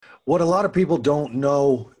What a lot of people don't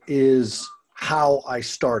know is how I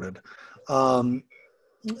started. Um,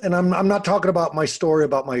 and I'm not talking about my story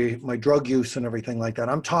about my drug use and everything like that.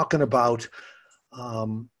 I'm talking about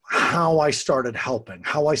how I started helping,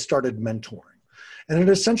 how I started mentoring. And it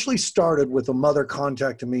essentially started with a mother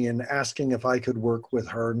contacting me and asking if I could work with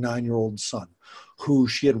her 9-year-old son, who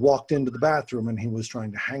she had walked into the bathroom and he was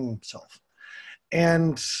trying to hang himself.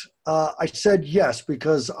 And I said yes,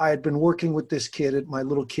 because I had been working with this kid at my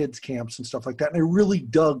little kids camps and stuff like that. And I really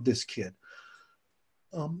dug this kid.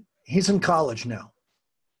 He's in college now.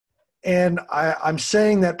 And I'm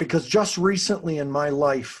saying that because just recently in my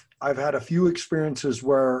life, I've had a few experiences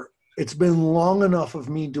where it's been long enough of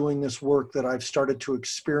me doing this work that I've started to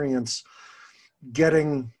experience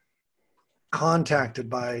getting contacted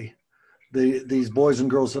by these boys and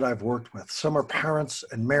girls that I've worked with. Some are parents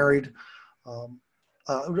and married.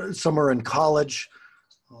 Some are in college.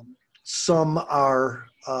 Some are,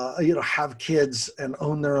 have kids and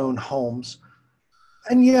own their own homes.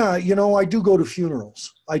 And yeah, I do go to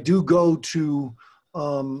funerals. I do go to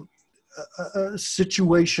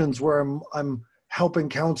situations where I'm helping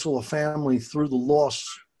counsel a family through the loss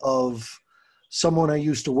of someone I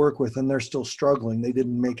used to work with, and they're still struggling. They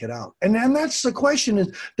didn't make it out. And that's the question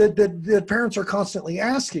is that parents are constantly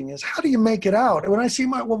asking is, how do you make it out? And when I see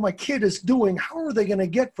what my kid is doing, how are they going to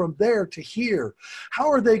get from there to here? How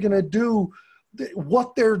are they going to do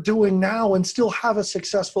what they're doing now and still have a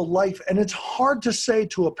successful life? And it's hard to say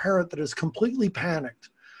to a parent that is completely panicked,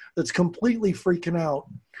 that's completely freaking out.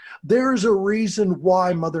 There's a reason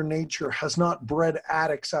why Mother Nature has not bred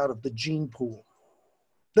addicts out of the gene pool.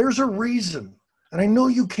 There's a reason. And I know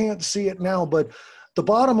you can't see it now, but the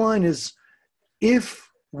bottom line is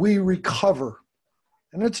if we recover,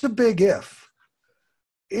 and it's a big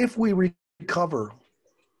if we recover,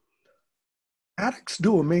 addicts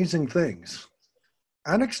do amazing things.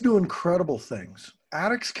 Addicts do incredible things.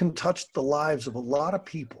 Addicts can touch the lives of a lot of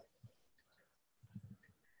people.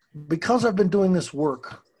 Because I've been doing this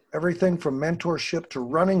work, everything from mentorship to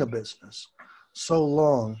running a business so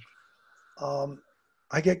long,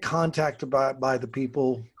 I get contacted by the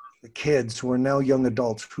people, the kids who are now young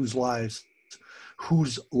adults whose lives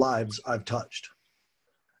I've touched.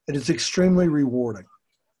 It is extremely rewarding.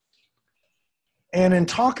 And in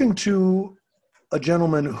talking to a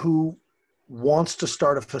gentleman who wants to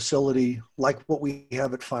start a facility like what we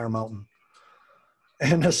have at Fire Mountain,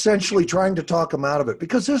 and essentially trying to talk them out of it,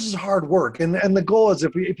 because this is hard work. And the goal is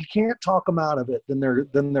if you can't talk them out of it, then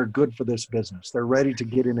they're good for this business. They're ready to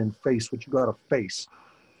get in and face what you got to face.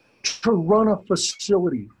 To run a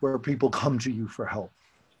facility where people come to you for help.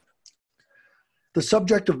 The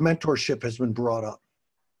subject of mentorship has been brought up.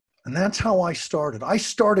 And that's how I started. I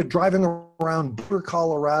started driving around Boulder,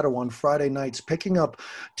 Colorado on Friday nights, picking up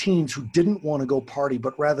teens who didn't want to go party,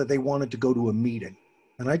 but rather they wanted to go to a meeting.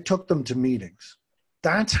 And I took them to meetings.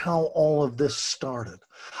 That's how all of this started.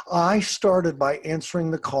 I started by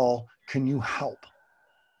answering the call, can you help?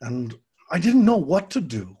 And I didn't know what to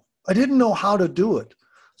do. I didn't know how to do it.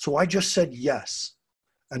 So I just said yes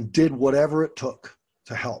and did whatever it took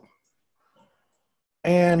to help.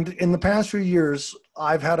 And in the past few years,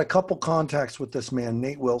 I've had a couple contacts with this man,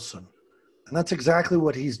 Nate Wilson. And that's exactly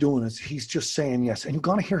what he's doing, is he's just saying yes. And you've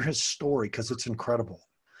got to hear his story because it's incredible.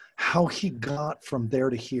 How he got from there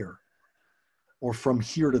to here, or from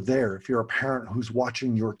here to there. If you're a parent who's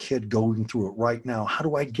watching your kid going through it right now, how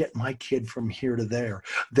do I get my kid from here to there?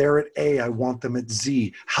 They're at A, I want them at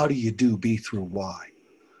Z. How do you do B through Y?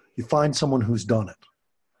 You find someone who's done it.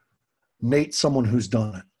 Nate's someone who's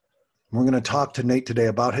done it. We're going to talk to Nate today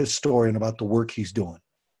about his story and about the work he's doing.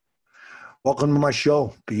 Welcome to my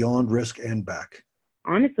show, Beyond Risk and Back.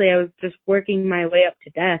 Honestly, I was just working my way up to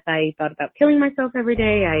death. I thought about killing myself every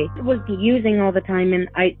day. I was using all the time, and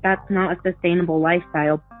that's not a sustainable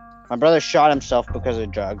lifestyle. My brother shot himself because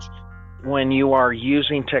of drugs. When you are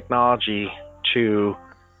using technology to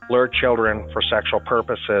lure children for sexual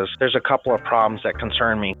purposes, there's a couple of problems that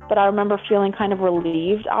concern me. But I remember feeling kind of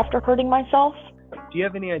relieved after hurting myself. Do you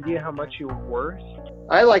have any idea how much you were worth?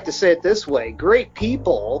 I like to say it this way. Great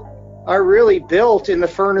people are really built in the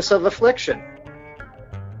furnace of affliction.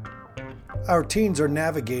 Our teens are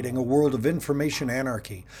navigating a world of information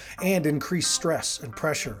anarchy and increased stress and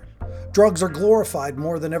pressure. Drugs are glorified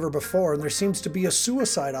more than ever before, and there seems to be a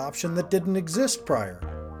suicide option that didn't exist prior.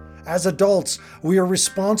 As adults, we are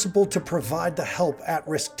responsible to provide the help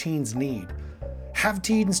at-risk teens need. Have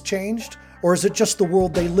teens changed, or is it just the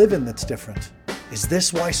world they live in that's different? Is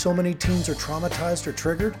this why so many teens are traumatized or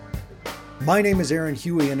triggered? My name is Aaron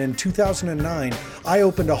Huey, and in 2009, I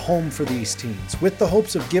opened a home for these teens with the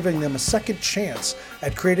hopes of giving them a second chance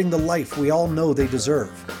at creating the life we all know they deserve.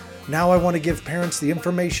 Now I want to give parents the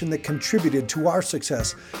information that contributed to our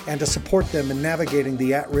success and to support them in navigating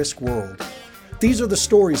the at-risk world. These are the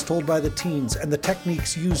stories told by the teens and the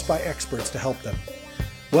techniques used by experts to help them.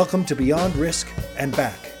 Welcome to Beyond Risk and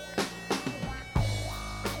Back.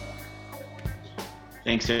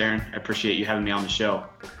 Thanks, Aaron. I appreciate you having me on the show.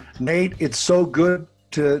 Nate, it's so good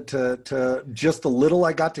to just the little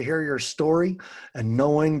I got to hear your story, and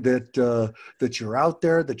knowing that you're out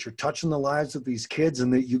there, that you're touching the lives of these kids,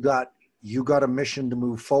 and that you got a mission to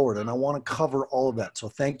move forward. And I want to cover all of that. So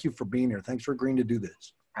thank you for being here. Thanks for agreeing to do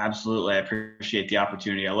this. Absolutely. I appreciate the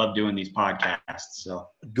opportunity. I love doing these podcasts. So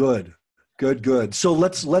good. So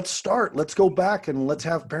let's start. Let's go back and let's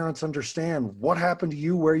have parents understand what happened to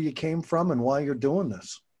you, where you came from, and why you're doing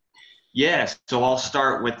this. Yeah, so I'll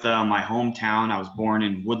start with my hometown. I was born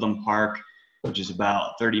in Woodland Park, which is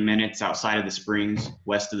about 30 minutes outside of the Springs,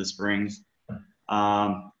 west of the Springs.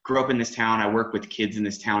 Grew up in this town. I work with kids in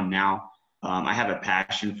this town now. I have a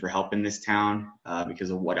passion for helping this town because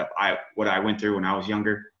of what I went through when I was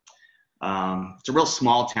younger. It's a real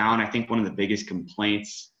small town. I think one of the biggest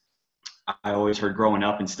complaints I always heard growing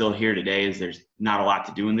up and still hear today is there's not a lot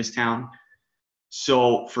to do in this town.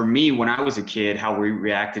 So for me, when I was a kid, how we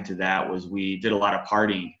reacted to that was we did a lot of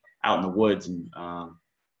partying out in the woods, and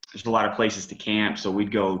there's a lot of places to camp. So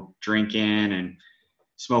we'd go drinking and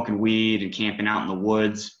smoking weed and camping out in the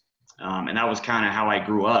woods. And that was kind of how I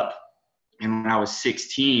grew up. And when I was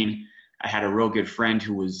 16, I had a real good friend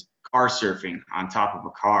who was car surfing on top of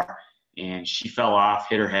a car, and she fell off,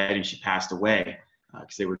 hit her head, and she passed away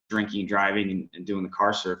because they were drinking, driving, and doing the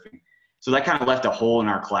car surfing. So that kind of left a hole in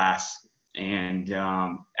our class. And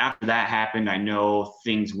after that happened, I know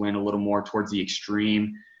things went a little more towards the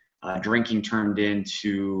extreme. Drinking turned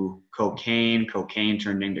into cocaine. Cocaine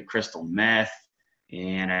turned into crystal meth.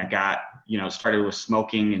 And I got, started with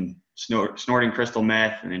smoking and snorting crystal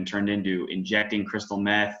meth, and then turned into injecting crystal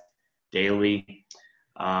meth daily.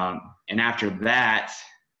 And after that,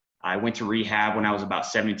 I went to rehab when I was about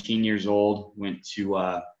 17 years old. Went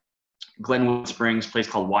to Glenwood Springs, a place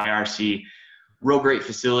called YRC. Real great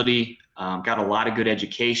facility. Got a lot of good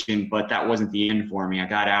education, but that wasn't the end for me. I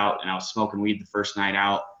got out and I was smoking weed the first night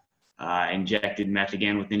out, injected meth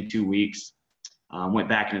again within 2 weeks, went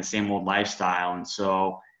back into the same old lifestyle. And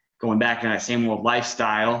so going back into that same old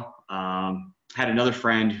lifestyle, had another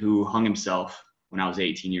friend who hung himself when I was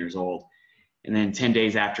 18 years old. And then 10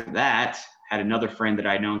 days after that, had another friend that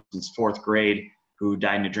I'd known since 4th grade who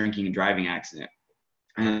died in a drinking and driving accident.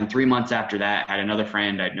 And then 3 months after that, I had another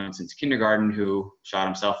friend I'd known since kindergarten who shot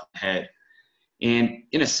himself in the head. And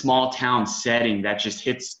in a small town setting, that just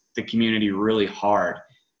hits the community really hard.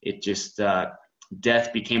 It just,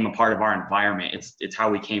 death became a part of our environment. It's how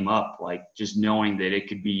we came up, like just knowing that it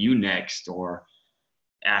could be you next, or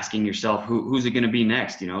asking yourself, who's it going to be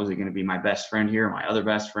next? Is it going to be my best friend here, or my other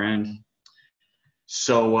best friend?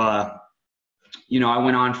 So, I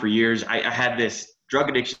went on for years. I had this drug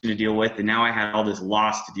addiction to deal with, and now I had all this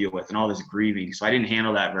loss to deal with and all this grieving. So I didn't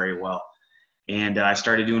handle that very well. And I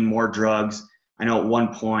started doing more drugs. I know at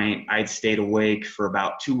one point I'd stayed awake for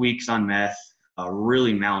about 2 weeks on meth,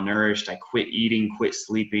 really malnourished. I quit eating, quit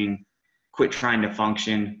sleeping, quit trying to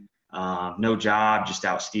function, no job, just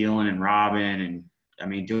out stealing and robbing,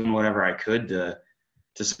 and doing whatever I could to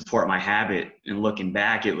support my habit. And looking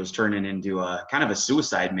back, it was turning into a kind of a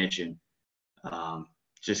suicide mission.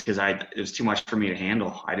 Just because it was too much for me to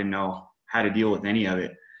handle. I didn't know how to deal with any of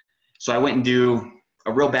it. So I went and do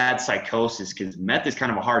a real bad psychosis, because meth is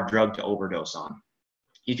kind of a hard drug to overdose on.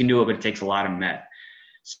 You can do it, but it takes a lot of meth.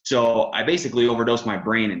 So I basically overdosed my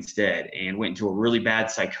brain instead and went into a really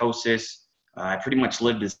bad psychosis. I pretty much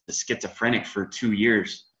lived as a schizophrenic for 2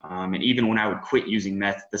 years. And even when I would quit using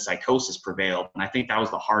meth, the psychosis prevailed. And I think that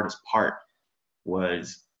was the hardest part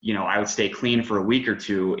was, I would stay clean for a week or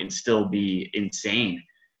two and still be insane.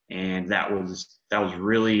 And that was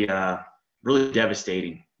really, really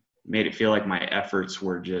devastating. Made it feel like my efforts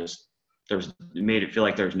were made it feel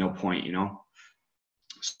like there was no point,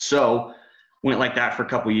 So went like that for a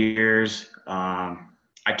couple years.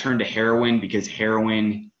 I turned to heroin because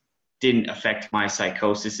heroin didn't affect my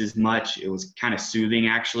psychosis as much. It was kind of soothing,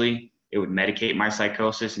 actually. It would medicate my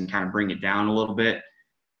psychosis and kind of bring it down a little bit.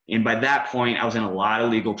 And by that point, I was in a lot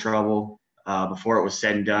of legal trouble. Before it was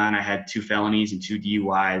said and done, I had 2 felonies and 2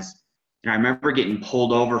 DUIs. And I remember getting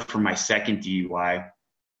pulled over for my second DUI.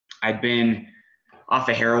 I'd been off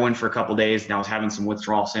of heroin for a couple of days, and I was having some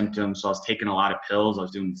withdrawal symptoms. So I was taking a lot of pills. I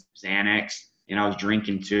was doing Xanax, and I was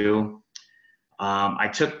drinking too. I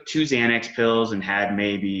took 2 Xanax pills and had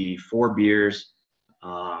maybe 4 beers,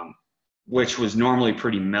 which was normally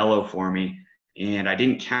pretty mellow for me. And I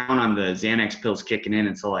didn't count on the Xanax pills kicking in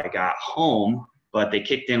until I got home, but they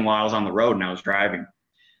kicked in while I was on the road and I was driving.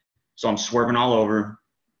 So I'm swerving all over.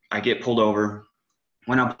 I get pulled over.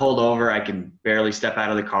 When I'm pulled over, I can barely step out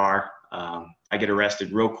of the car. I get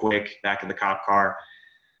arrested real quick, back of the cop car.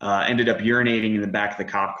 Ended up urinating in the back of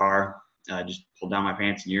the cop car. Just pulled down my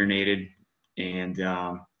pants and urinated.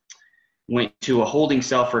 And went to a holding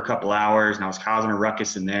cell for a couple hours, and I was causing a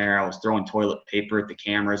ruckus in there. I was throwing toilet paper at the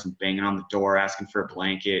cameras and banging on the door, asking for a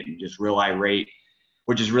blanket, and just real irate,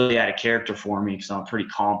 which is really out of character for me because I'm a pretty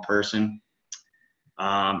calm person.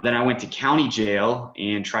 Then I went to county jail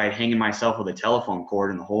and tried hanging myself with a telephone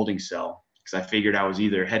cord in the holding cell because I figured I was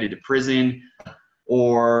either headed to prison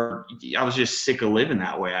or I was just sick of living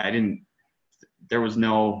that way.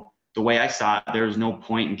 The way I saw it, there was no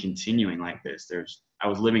point in continuing like this. I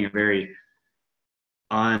was living a very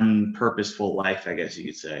unpurposeful life, I guess you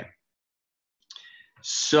could say.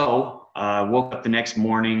 So I woke up the next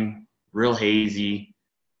morning, real hazy.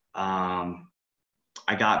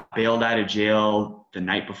 I got bailed out of jail the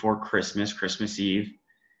night before Christmas Eve,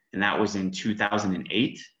 and that was in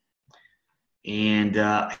 2008. And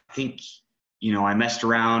I think, I messed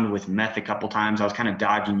around with meth a couple times. I was kind of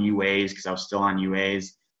dodging UAs because I was still on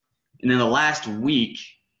UAs. And then the last week,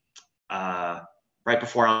 right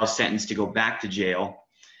before I was sentenced to go back to jail,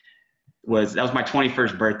 that was my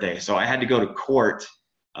 21st birthday. So I had to go to court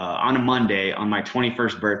on a Monday on my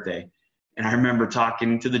 21st birthday. And I remember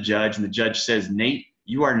talking to the judge, and the judge says, "Nate,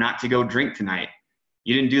 you are not to go drink tonight.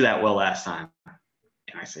 You didn't do that well last time."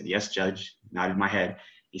 And I said, "Yes, Judge," nodded my head.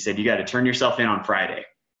 He said, "You got to turn yourself in on Friday."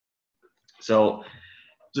 So it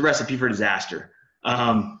was a recipe for disaster.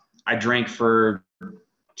 I drank for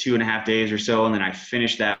 2.5 days or so, and then I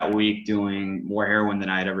finished that week doing more heroin than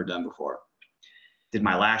I had ever done before. Did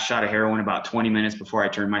my last shot of heroin about 20 minutes before I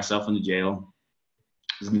turned myself into jail.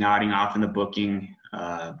 Was nodding off in the booking,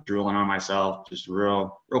 drooling on myself, just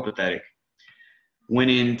real pathetic. Went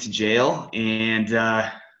into jail, and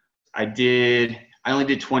I only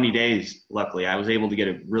did 20 days, luckily. I was able to get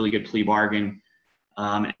a really good plea bargain.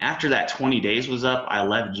 After that 20 days was up, I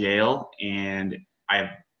left jail, and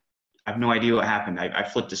I have no idea what happened. I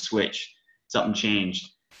flipped a switch. Something changed.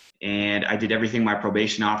 And I did everything my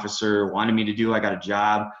probation officer wanted me to do. I got a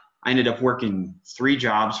job. I ended up working 3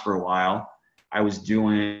 jobs for a while. I was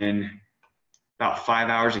doing about 5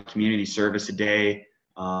 hours of community service a day.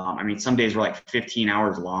 Some days were like 15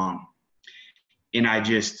 hours long. And I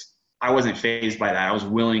wasn't fazed by that. I was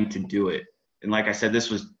willing to do it. And like I said, this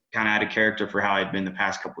was kind of out of character for how I'd been the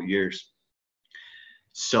past couple of years.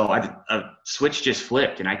 So a switch just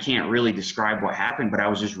flipped, and I can't really describe what happened, but I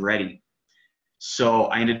was just ready. So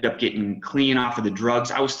I ended up getting clean off of the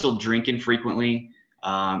drugs. I was still drinking frequently,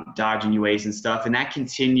 dodging UAs and stuff, and that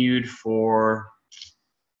continued for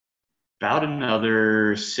about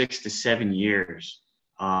another 6 to 7 years.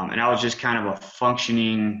 And I was just kind of a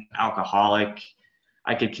functioning alcoholic.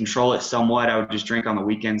 I could control it somewhat. I would just drink on the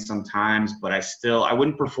weekends sometimes, but I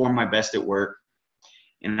wouldn't perform my best at work.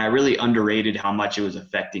 And I really underrated how much it was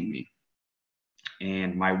affecting me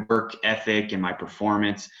and my work ethic and my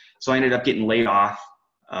performance. So I ended up getting laid off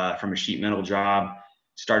from a sheet metal job,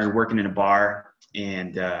 started working in a bar,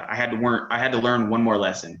 and I had to learn one more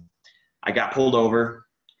lesson. I got pulled over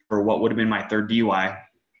for what would have been my 3rd DUI.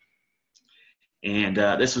 And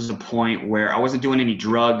this was a point where I wasn't doing any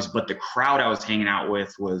drugs, but the crowd I was hanging out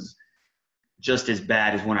with was just as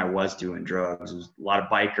bad as when I was doing drugs. It was a lot of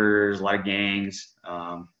bikers, a lot of gangs,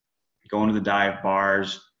 going to the dive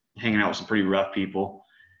bars, hanging out with some pretty rough people.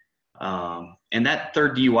 And that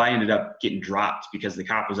 3rd DUI ended up getting dropped because the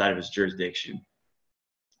cop was out of his jurisdiction.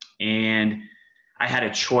 And I had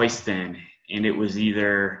a choice then, and it was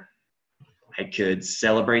either I could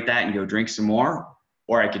celebrate that and go drink some more,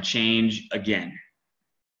 or I could change again.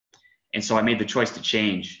 And so I made the choice to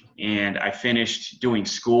change. And I finished doing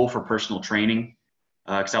school for personal training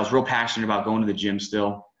because I was real passionate about going to the gym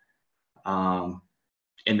still. And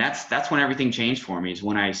that's when everything changed for me, is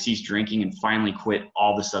when I ceased drinking and finally quit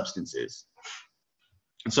all the substances.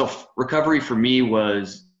 And so recovery for me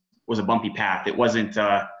was a bumpy path. It wasn't,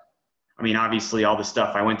 obviously all the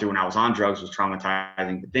stuff I went through when I was on drugs was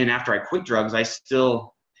traumatizing. But then after I quit drugs, I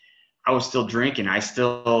was still drinking. I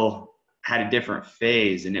still had a different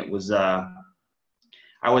phase, and it was,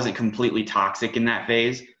 I wasn't completely toxic in that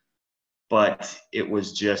phase, but it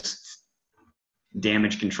was just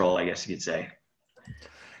damage control, I guess you could say.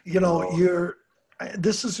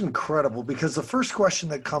 This is incredible, because the first question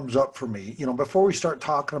that comes up for me, before we start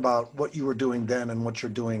talking about what you were doing then and what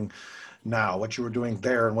you're doing now, what you were doing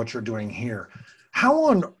there and what you're doing here, How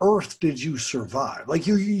on earth did you survive? Like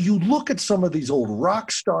you look at some of these old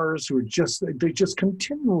rock stars who are they just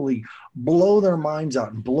continually blow their minds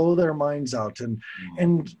out and blow their minds out,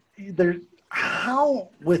 and they're how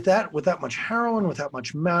with that much heroin, with that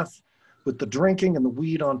much meth, with the drinking and the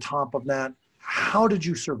weed on top of that, how did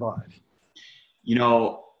you survive? You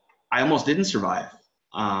know, I almost didn't survive.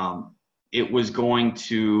 It was going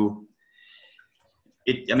to.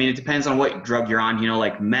 It depends on what drug you're on. You know,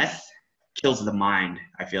 like meth kills the mind.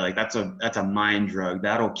 I feel like that's a mind drug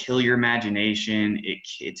that'll kill your imagination.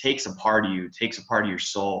 It takes a part of you, it takes a part of your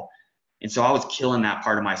soul. And so I was killing that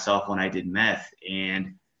part of myself when I did meth.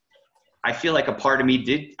 And I feel like a part of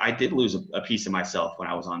me I did lose a piece of myself when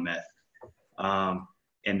I was on meth.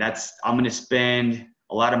 And I'm going to spend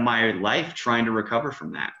a lot of my life trying to recover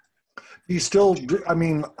from that. You still, I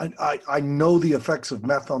mean, I know the effects of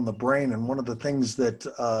meth on the brain, and one of the things that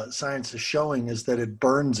science is showing is that it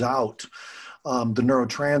burns out the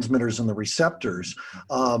neurotransmitters and the receptors,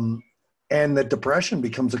 and that depression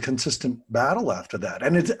becomes a consistent battle after that.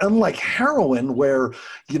 And it's unlike heroin, where,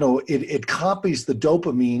 you know, it copies the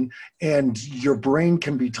dopamine and your brain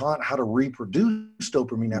can be taught how to reproduce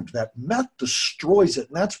dopamine after that. Meth destroys it.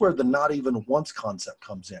 And that's where the not even once concept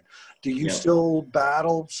comes in. Do you still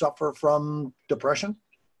suffer from depression?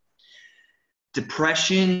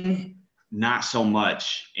 Depression, not so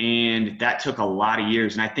much. And that took a lot of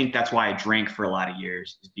years. And I think that's why I drank for a lot of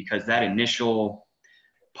years, is because that initial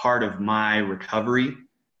part of my recovery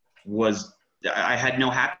was I had no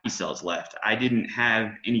happy cells left. I didn't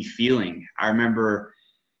have any feeling. I remember,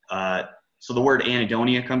 so the word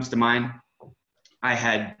anhedonia comes to mind.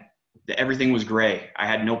 Everything was gray. I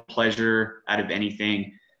had no pleasure out of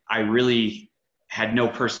anything. I really had no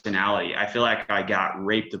personality. I feel like I got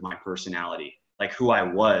raped of my personality, like who I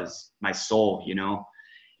was, my soul, you know?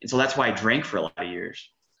 And so that's why I drank for a lot of years.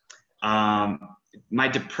 My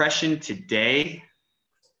depression today,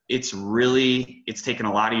 it's taken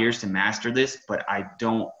a lot of years to master this, but I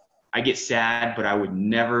get sad, but I would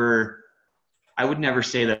never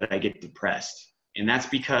say that I get depressed. And that's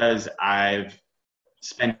because I've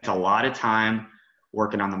spent a lot of time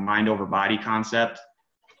working on the mind over body concept,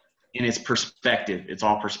 and it's perspective. It's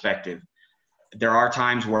all perspective. There are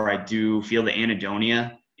times where I do feel the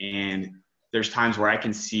anhedonia, and there's times where I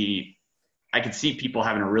can see people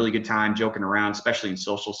having a really good time joking around, especially in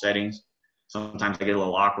social settings. Sometimes I get a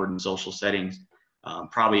little awkward in social settings,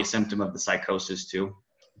 probably a symptom of the psychosis too.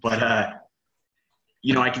 But,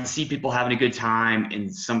 you know, I can see people having a good time,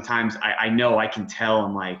 and sometimes I know I can tell,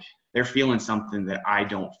 and like they're feeling something that I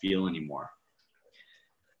don't feel anymore.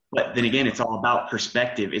 But then again, it's all about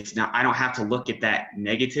perspective. It's not, I don't have to look at that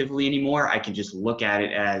negatively anymore. I can just look at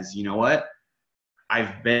it as, you know what?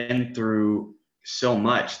 I've been through so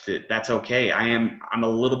much that's okay. I'm a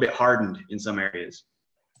little bit hardened in some areas,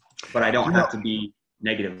 but I don't have to be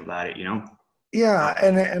negative about it, you know? Yeah.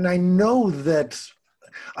 And I know that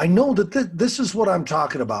this is what I'm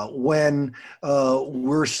talking about when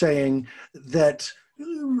we're saying that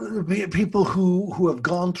people who have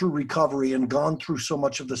gone through recovery and gone through so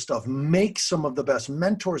much of this stuff make some of the best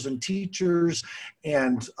mentors and teachers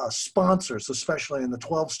and sponsors, especially in the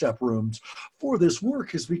 12-step rooms for this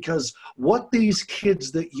work, is because what these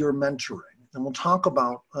kids that you're mentoring, and we'll talk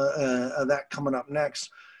about that coming up next,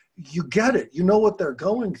 you get it. You know what they're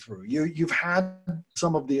going through. You've had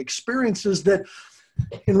some of the experiences that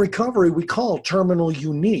in recovery we call terminal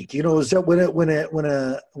unique. You know, is that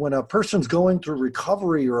when a person's going through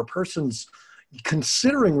recovery or a person's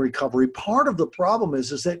considering recovery, part of the problem is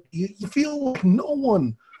that you feel like no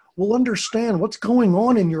one will understand what's going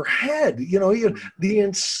on in your head. You know, the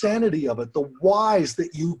insanity of it, the whys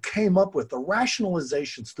that you came up with, the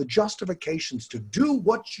rationalizations, the justifications to do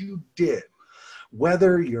what you did,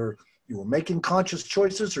 whether you were making conscious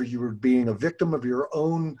choices or you were being a victim of your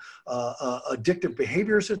own addictive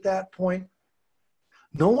behaviors at that point.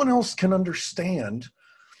 No one else can understand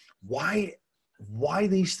why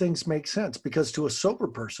these things make sense, because to a sober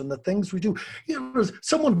person, the things we do, you know,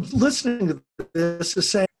 someone listening to this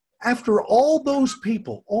is saying, after all those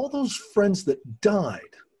people, all those friends that died,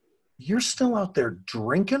 you're still out there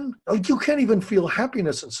drinking? Oh, you can't even feel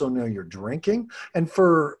happiness, and so now you're drinking? And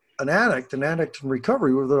for an addict in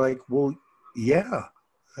recovery, where they're like, well, yeah,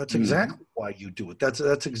 that's exactly why you do it.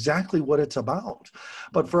 That's exactly what it's about.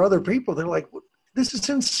 But for other people, they're like, this is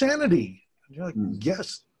insanity. And you're like,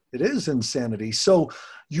 yes, it is insanity. So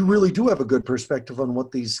you really do have a good perspective on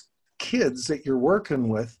what these kids that you're working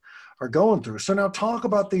with are going through. So now talk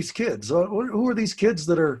about these kids. Who are these kids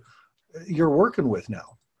that you're working with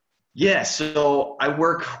now? Yeah, so I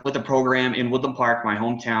work with a program in Woodland Park, my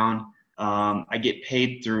hometown. I get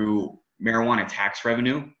paid through marijuana tax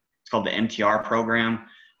revenue. It's called the MTR program.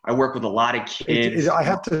 I work with a lot of kids. I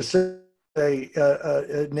have to say,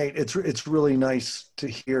 Nate, it's really nice to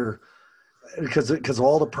hear because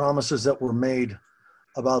all the promises that were made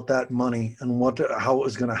about that money and how it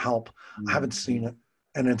was going to help, I haven't seen it,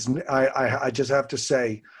 and I just have to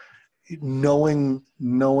say, knowing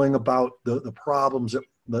about the problems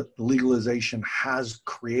that the legalization has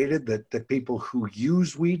created that people who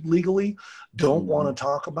use weed legally don't want to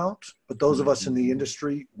talk about, but those of us in the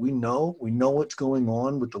industry, we know what's going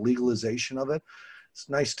on with the legalization of it. It's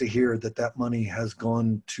nice to hear that money has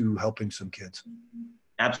gone to helping some kids.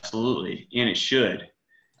 Absolutely, and it should,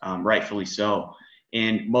 rightfully so.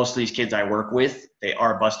 And most of these kids I work with, they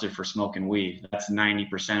are busted for smoking weed. That's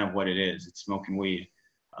 90% of what it is. It's smoking weed.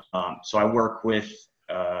 So I work with,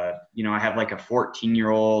 I have like a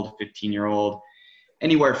 14-year-old, 15-year-old,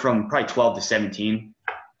 anywhere from probably 12 to 17.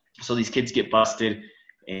 So these kids get busted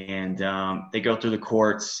and they go through the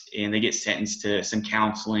courts and they get sentenced to some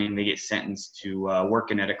counseling. They get sentenced to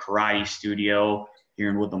working at a karate studio here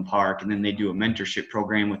in Woodland Park. And then they do a mentorship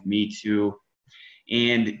program with me too.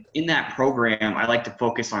 And in that program, I like to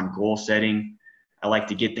focus on goal setting. I like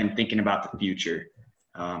to get them thinking about the future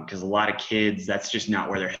because a lot of kids, that's just not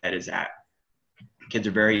where their head is at. Kids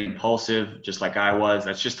are very impulsive, just like I was.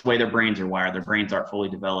 That's just the way their brains are wired. Their brains aren't fully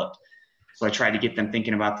developed. So I try to get them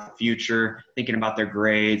thinking about the future, thinking about their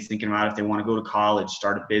grades, thinking about if they want to go to college,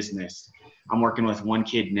 start a business. I'm working with one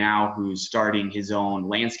kid now who's starting his own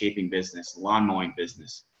landscaping business, lawn mowing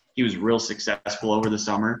business. He was real successful over the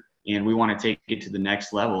summer, and we want to take it to the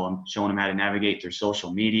next level. I'm showing him how to navigate through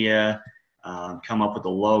social media, come up with a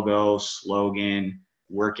logo, slogan,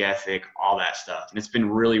 work ethic, all that stuff. And it's been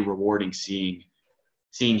really rewarding seeing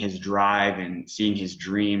his drive and seeing his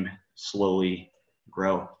dream slowly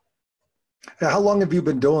grow. How long have you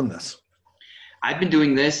been doing this? I've been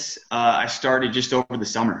doing this. I started just over the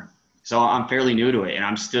summer. So I'm fairly new to it, and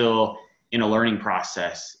I'm still in a learning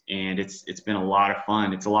process, and it's been a lot of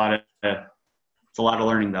fun. It's a lot of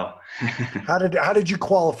learning though. How did you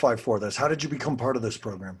qualify for this? How did you become part of this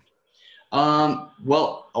program?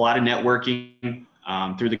 Well, a lot of networking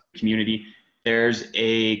through the community. There's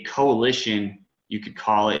a coalition, you could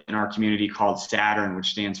call it, in our community called SATURN, which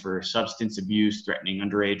stands for Substance Abuse Threatening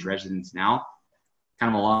Underage Residents Now.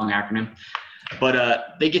 Kind of a long acronym.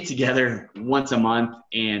 But they get together once a month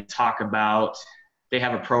and talk about, they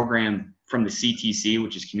have a program from the CTC,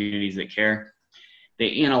 which is Communities That Care.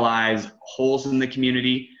 They analyze holes in the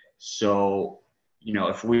community. So,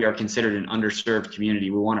 if we are considered an underserved community,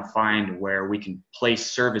 we want to find where we can place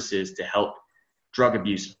services to help drug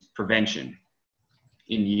abuse prevention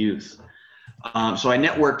in youth. So I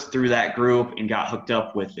networked through that group and got hooked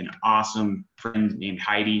up with an awesome friend named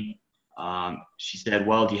Heidi. She said,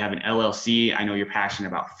 well, do you have an LLC? I know you're passionate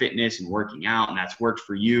about fitness and working out, and that's worked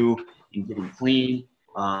for you and getting clean.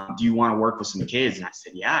 Do you want to work with some kids? And I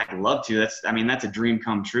said, yeah, I'd love to. That's a dream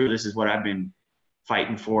come true. This is what I've been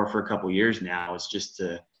fighting for a couple of years now. It's just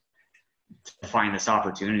to find this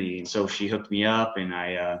opportunity. And so she hooked me up, and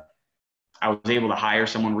I was able to hire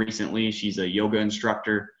someone recently. She's a yoga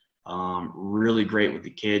instructor, really great with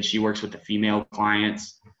the kids. She works with the female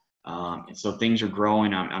clients. And so things are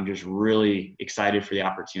growing. I'm just really excited for the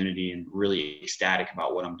opportunity and really ecstatic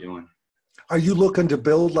about what I'm doing. Are you looking to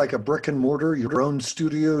build like a brick and mortar, your own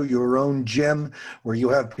studio, your own gym, where you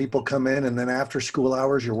have people come in and then after school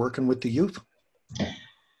hours you're working with the youth?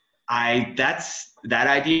 That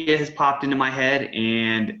idea has popped into my head,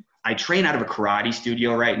 and I train out of a karate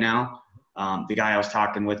studio right now. The guy I was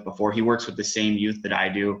talking with before, he works with the same youth that I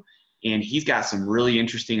do, and he's got some really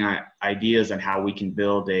interesting ideas on how we can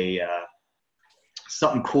build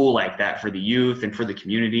something cool like that for the youth and for the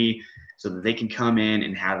community, so that they can come in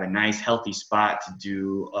and have a nice, healthy spot to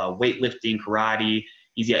do weightlifting, karate.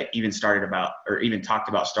 He's even talked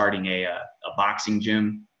about starting a boxing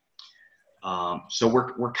gym. So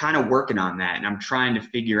we're kind of working on that, and I'm trying to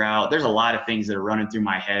figure out, there's a lot of things that are running through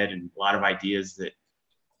my head and a lot of ideas that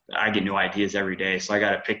I get new ideas every day. So I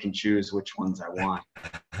got to pick and choose which ones I want.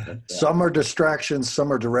 But, some are distractions,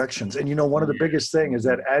 some are directions. And one of the biggest thing is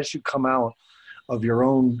that as you come out of your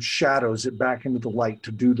own shadows and back into the light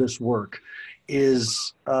to do this work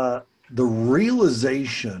is the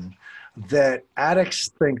realization that addicts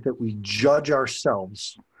think that we judge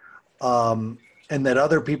ourselves and that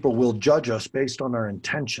other people will judge us based on our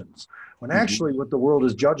intentions, when actually what the world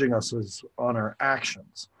is judging us is on our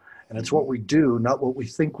actions. And it's what we do, not what we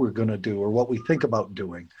think we're going to do or what we think about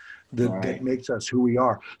doing that makes us who we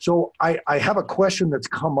are. So I have a question that's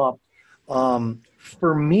come up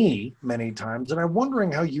For me, many times, and I'm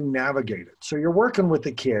wondering how you navigate it. So you're working with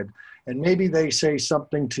a kid, and maybe they say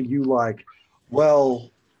something to you like,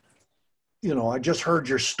 well, you know, I just heard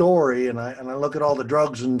your story, and I look at all the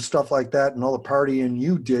drugs and stuff like that and all the partying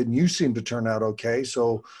you did, and you seem to turn out okay.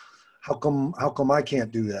 So how come I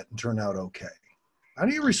can't do that and turn out okay? How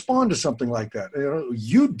do you respond to something like that? You know,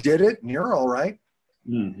 you did it and you're all right.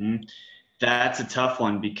 Mm-hmm. That's a tough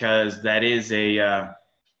one, because that is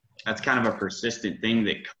that's kind of a persistent thing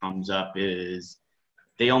that comes up, is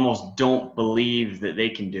they almost don't believe that they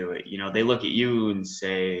can do it. You know, they look at you and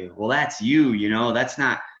say, well, that's you, you know, that's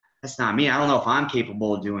not me. I don't know if I'm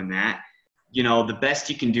capable of doing that. You know, the best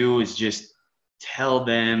you can do is just tell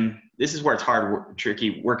them. This is where it's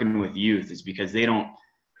tricky working with youth, is because they don't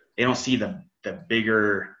see the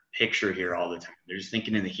bigger picture here all the time. They're just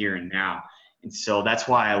thinking in the here and now. And so that's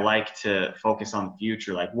why I like to focus on the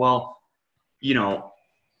future. Like, well, you know,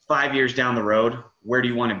 5 years down the road, where do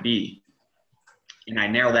you want to be? And I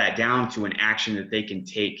narrow that down to an action that they can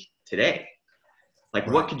take today. Like,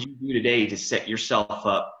 right. What could you do today to set yourself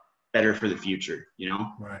up better for the future, you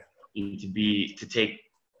know? Right. And to take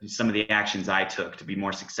some of the actions I took to be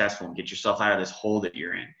more successful and get yourself out of this hole that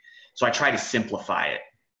you're in. So I try to simplify it.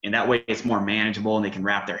 And that way it's more manageable and they can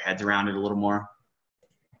wrap their heads around it a little more.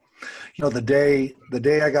 You know, the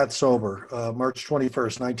day I got sober, March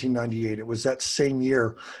 21st, 1998, it was that same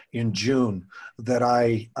year in June that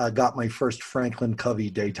I got my first Franklin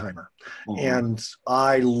Covey daytimer. Mm-hmm. And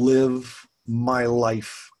I live my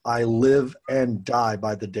life. I live and die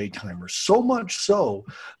by the daytimer. So much so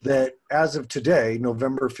that as of today,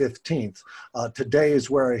 November 15th, today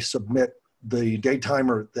is where I submit the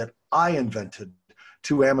daytimer that I invented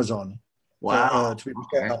to Amazon. Wow.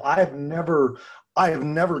 Okay. I have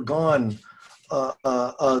never gone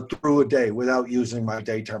through a day without using my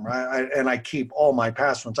daytimer. And I keep all my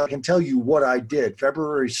past ones. I can tell you what I did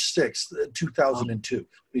February 6th, 2002,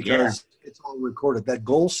 because it's all recorded. That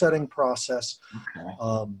goal setting process.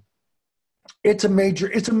 Okay. It's a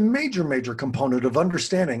major component of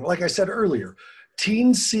understanding. Like I said earlier,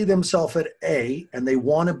 teens see themselves at A and they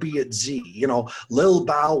want to be at Z. You know, Lil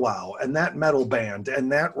Bow Wow and that metal band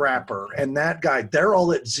and that rapper and that guy, they're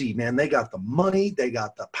all at Z, man. They got the money, they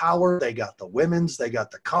got the power, they got the women's, they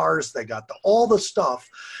got the cars, they got all the stuff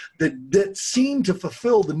that seem to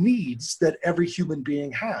fulfill the needs that every human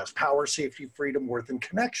being has: power, safety, freedom, worth, and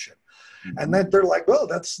connection. Mm-hmm. And then they're like, well,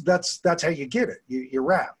 that's how you get it. You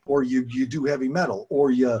rap, or you do heavy metal,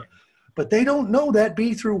 or but they don't know that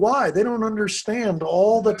B through Y. They don't understand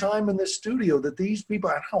all the time in the studio that these people,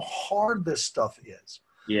 and how hard this stuff is.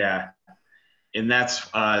 Yeah. And that's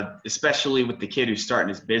especially with the kid who's starting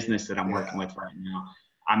his business that I'm working with right now.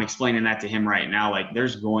 I'm explaining that to him right now. Like,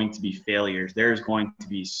 there's going to be failures. There's going to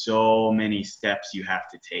be so many steps you have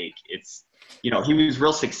to take. It's, you know, he was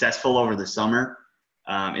real successful over the summer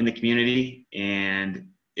in the community, and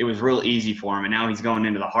it was real easy for him. And now he's going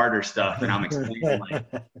into the harder stuff. And I'm explaining, like,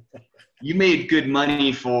 you made good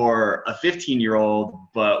money for a 15-year-old,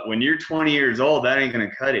 but when you're 20 years old, that ain't going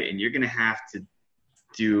to cut it. And you're going to have to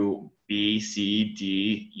do B, C,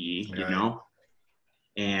 D, E, you know?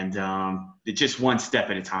 And it's just one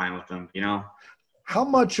step at a time with them, you know? How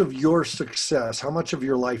much of your success, how much of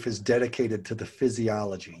your life is dedicated to the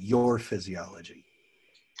physiology, your physiology?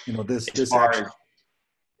 You know, this far as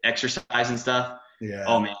exercise and stuff? Yeah.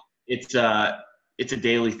 Oh, man. It's a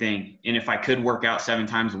daily thing. And if I could work out 7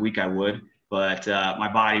 times a week, I would, but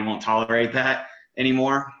my body won't tolerate that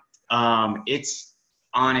anymore. It's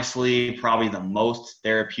honestly probably the most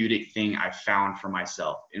therapeutic thing I've found for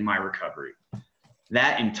myself in my recovery.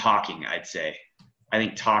 That and talking, I'd say. I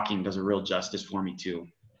think talking does a real justice for me too.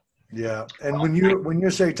 Yeah. And when you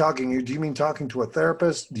say talking, do you mean talking to a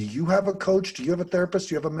therapist? Do you have a coach? Do you have a therapist?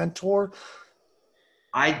 Do you have a mentor?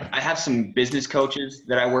 I have some business coaches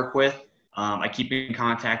that I work with. I keep in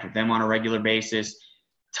contact with them on a regular basis.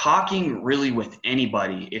 Talking really with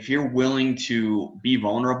anybody, if you're willing to be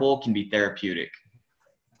vulnerable, can be therapeutic.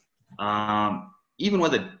 Even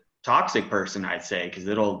with a toxic person, I'd say, because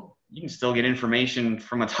you can still get information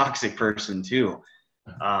from a toxic person too.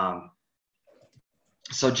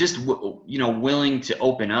 So just, willing to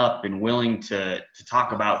open up and willing to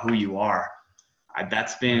talk about who you are.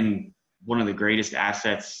 That's been one of the greatest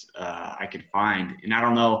assets I could find. And I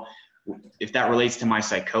don't know if that relates to my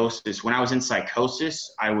psychosis. When I was in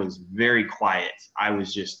psychosis, I was very quiet. I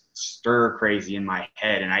was just stir crazy in my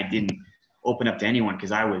head, and I didn't open up to anyone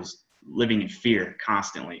because I was living in fear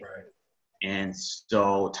constantly. Right. And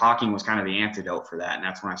so talking was kind of the antidote for that, and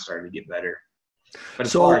that's when I started to get better. But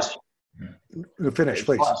as So, far as Finish, As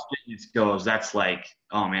please. far as fitness goes, that's like,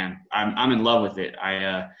 oh man, I'm in love with it.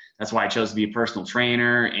 That's why I chose to be a personal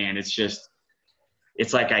trainer, and it's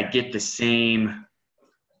like I get the same,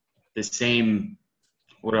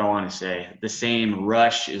 what do I want to say? The same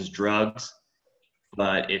rush as drugs,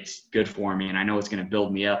 but it's good for me, and I know it's going to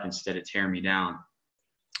build me up instead of tear me down.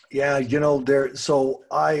 Yeah, so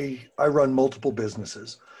I run multiple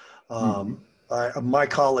businesses. My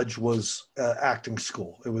college was acting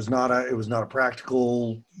school. It was not a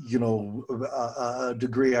practical,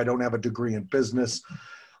 degree. I don't have a degree in business.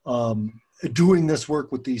 Doing this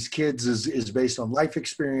work with these kids is based on life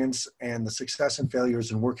experience and the success and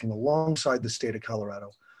failures and working alongside the state of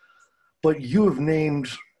Colorado. But you have named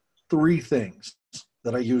 3 things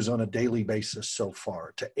that I use on a daily basis so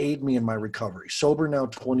far to aid me in my recovery. Sober now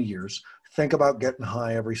 20 years, think about getting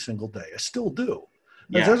high every single day. I still do.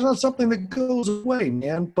 Yeah. That's not something that goes away,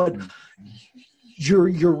 man. But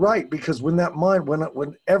you're right, because when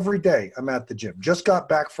every day I'm at the gym, just got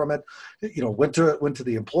back from it, went to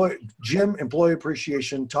the employee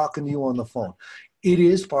appreciation, talking to you on the phone. It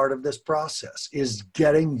is part of this process, is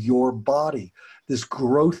getting your body, this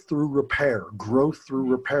growth through repair.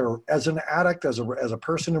 As an addict, as a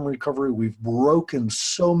person in recovery, we've broken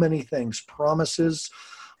so many things, promises,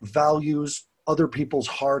 values, other people's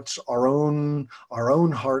hearts, our own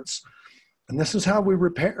hearts. And this is how we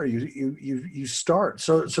repair. You start.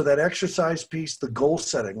 So that exercise piece, the goal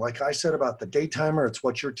setting, like I said about the day timer, it's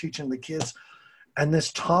what you're teaching the kids. And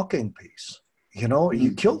this talking piece,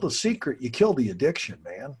 you kill the secret, you kill the addiction,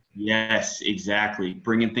 man. Yes, exactly.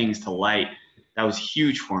 Bringing things to light. That was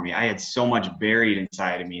huge for me. I had so much buried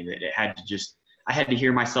inside of me that I had to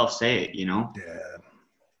hear myself say it,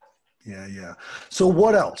 Yeah. So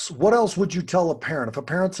what else? What else would you tell a parent? If a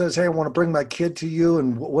parent says, hey, I want to bring my kid to you,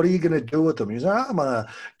 and what are you going to do with them? You say, I'm going to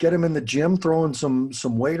get him in the gym, throwing some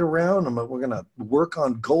weight around. We're going to work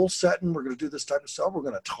on goal setting. We're going to do this type of stuff. We're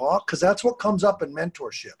going to talk, because that's what comes up in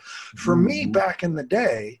mentorship. For me, back in the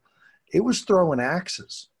day, it was throwing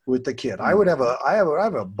axes with the kid. I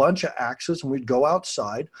have a bunch of axes, and we'd go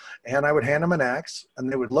outside, and I would hand them an axe,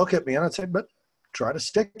 and they would look at me, and I'd say, but try to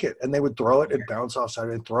stick it. And they would throw it and bounce off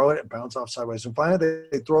sideways, throw it and bounce off sideways. And finally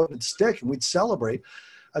they'd throw it and stick, and we'd celebrate.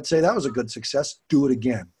 I'd say that was a good success. Do it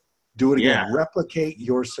again. Yeah. Replicate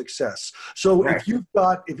your success. So if you've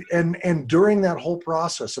got, and during that whole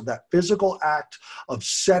process of that physical act of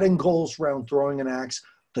setting goals around throwing an axe,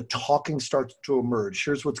 the talking starts to emerge.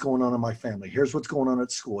 Here's what's going on in my family. Here's what's going on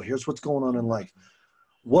at school. Here's what's going on in life.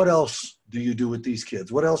 What else do you do with these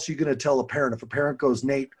kids? What else are you going to tell a parent? If a parent goes,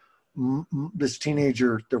 Nate, this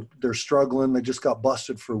teenager, they're struggling. They just got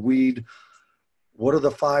busted for weed. What are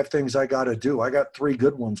the 5 things I got to do? I got 3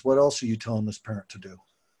 good ones. What else are you telling this parent to do?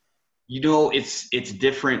 It's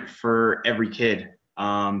different for every kid.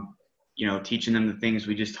 Teaching them the things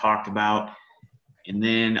we just talked about. And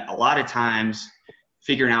then a lot of times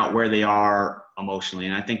figuring out where they are emotionally.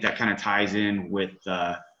 And I think that kind of ties in with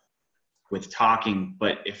talking.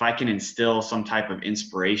 But if I can instill some type of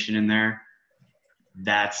inspiration in there,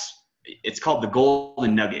 it's called the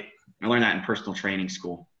golden nugget. I learned that in personal training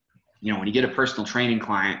school. When you get a personal training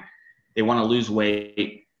client, they want to lose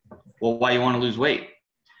weight. Well, why you want to lose weight?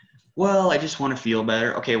 Well, I just want to feel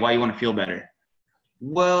better. Okay, why you want to feel better?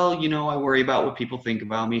 Well, I worry about what people think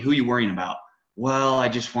about me. Who are you worrying about? Well, I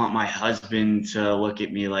just want my husband to look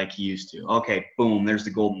at me like he used to. Okay, boom, there's the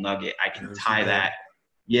golden nugget. I can tie that.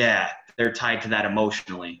 Yeah, they're tied to that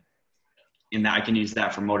emotionally. And that I can use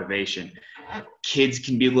that for motivation. Kids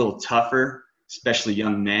can be a little tougher, especially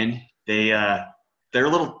young men. They're a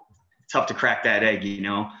little tough to crack that egg,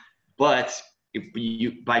 But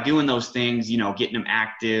by doing those things, getting them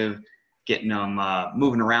active, getting them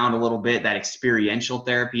moving around a little bit, that experiential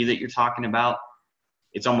therapy that you're talking about,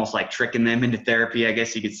 it's almost like tricking them into therapy, I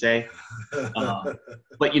guess you could say.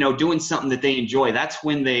 But doing something that they enjoy, that's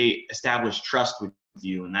when they establish trust with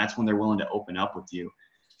you, and that's when they're willing to open up with you.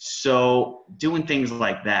 So doing things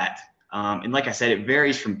like that. And like I said, it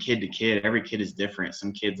varies from kid to kid. Every kid is different.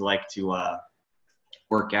 Some kids like to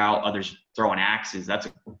work out, others throwing axes. That's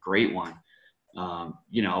a great one.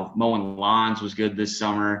 Mowing lawns was good this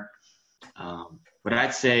summer. But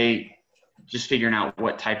I'd say just figuring out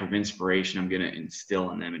what type of inspiration I'm going to instill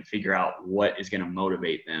in them and figure out what is going to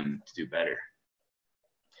motivate them to do better.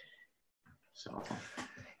 So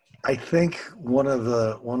I think one of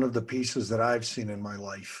the pieces that I've seen in my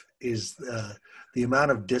life is the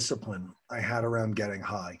amount of discipline I had around getting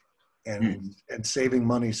high and saving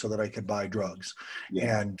money so that I could buy drugs,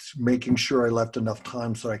 and making sure I left enough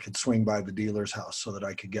time so that I could swing by the dealer's house so that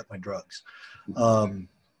I could get my drugs.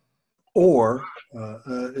 or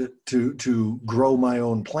to grow my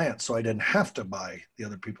own plants so I didn't have to buy the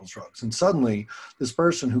other people's drugs. And suddenly this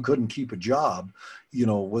person who couldn't keep a job,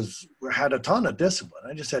 had a ton of discipline.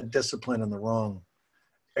 I just had discipline in the wrong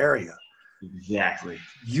area. Exactly.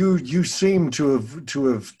 You seem to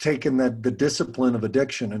have taken the discipline of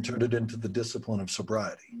addiction and turned it into the discipline of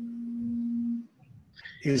sobriety.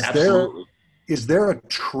 Absolutely. Is there a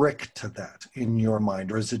trick to that in your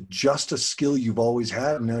mind, or is it just a skill you've always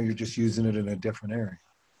had and now you're just using it in a different area?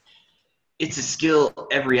 It's a skill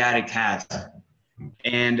every addict has.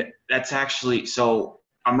 And that's actually, so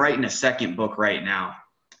I'm writing a second book right now.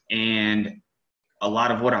 And a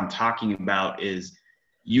lot of what I'm talking about is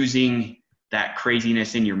using that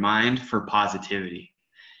craziness in your mind for positivity.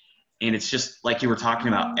 And it's just like you were talking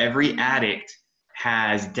about, every addict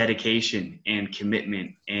has dedication and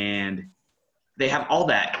commitment, and they have all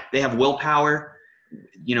that. They have willpower.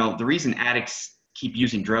 The reason addicts keep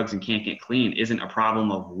using drugs and can't get clean isn't a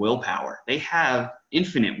problem of willpower. They have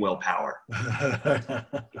infinite willpower.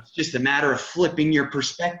 It's just a matter of flipping your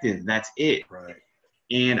perspective. That's it. Right.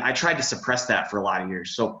 And I tried to suppress that for a lot of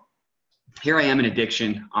years. So here I am in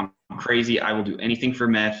addiction. I'm crazy. I will do anything for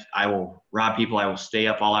meth. I will rob people. I will stay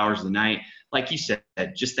up all hours of the night. Like you said,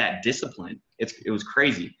 just that discipline. It was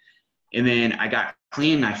crazy. And then I got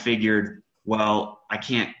clean and I figured, well, I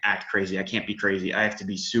can't act crazy. I can't be crazy. I have to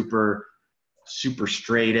be super, super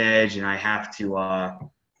straight edge, and I have to I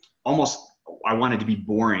wanted to be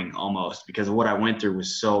boring almost because of what I went through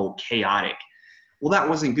was so chaotic. Well, that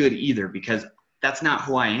wasn't good either because that's not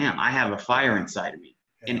who I am. I have a fire inside of me.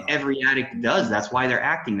 Yeah. And every addict does. That's why they're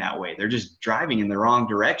acting that way. They're just driving in the wrong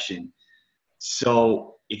direction.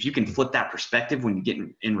 So if you can flip that perspective when you get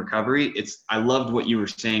in recovery, I loved what you were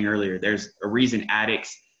saying earlier. There's a reason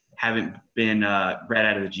addicts haven't been bred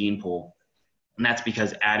out of the gene pool. And that's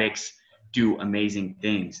because addicts do amazing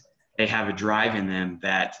things. They have a drive in them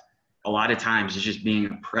that a lot of times is just being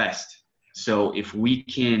oppressed. So if we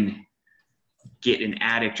can get an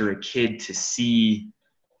addict or a kid to see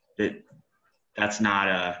that that's not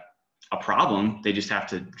a problem, they just have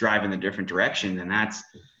to drive in a different direction,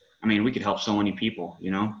 then we could help so many people,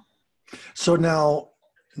 So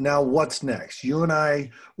now what's next? You and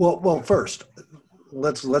I, well, first,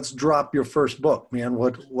 let's drop your first book, man.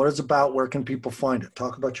 What is it about? Where can people find it?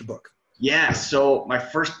 Talk about your book. Yeah. So my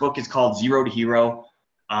first book is called Zero to Hero.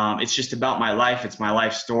 It's just about my life. It's my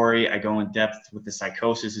life story. I go in depth with the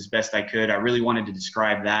psychosis as best I could. I really wanted to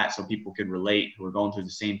describe that so people could relate who are going through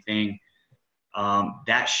the same thing.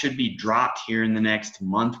 That should be dropped here in the next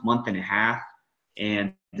month and a half.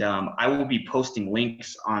 And I will be posting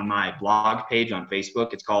links on my blog page on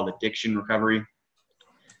Facebook. It's called Addiction Recovery,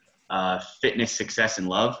 Fitness, Success, and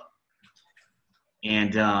Love.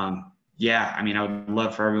 And I would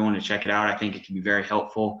love for everyone to check it out. I think it can be very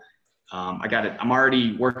helpful. I'm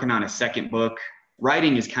already working on a second book.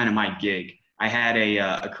 Writing is kind of my gig. I had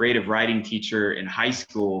a creative writing teacher in high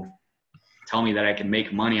school tell me that I could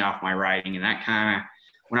make money off my writing. And that kind of,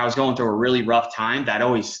 when I was going through a really rough time, that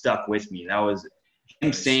always stuck with me. That was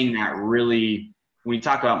him saying that really, when you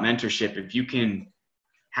talk about mentorship, if you can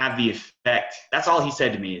have the effect, that's all he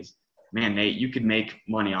said to me is, man, Nate, you could make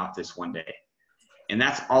money off this one day. And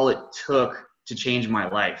that's all it took to change my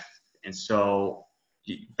life. And so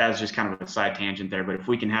that was just kind of a side tangent there. But if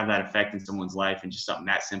we can have that effect in someone's life and just something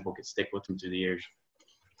that simple could stick with them through the years,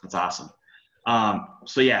 that's awesome.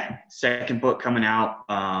 Second book coming out.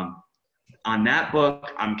 On that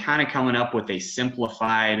book, I'm kind of coming up with a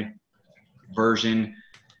simplified version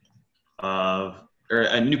of, or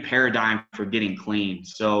a new paradigm for getting clean.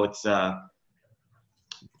 So it's, an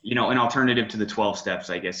alternative to the 12 steps,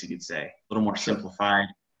 I guess you could say, a little more simplified.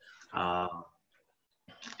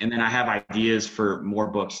 And then I have ideas for more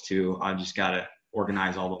books too. I just got to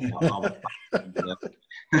organize all the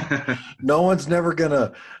No one's never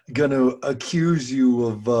gonna accuse you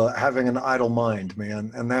of having an idle mind,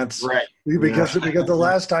 man. And that's right. Because the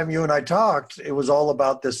last time you and I talked, it was all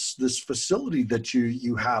about this facility that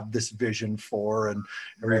you have this vision for and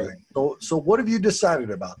everything. Right. So what have you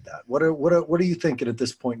decided about that? What are you thinking at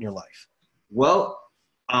this point in your life? Well,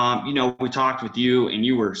 we talked with you and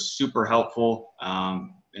you were super helpful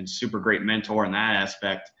and super great mentor in that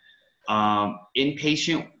aspect.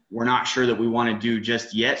 Inpatient, we're not sure that we want to do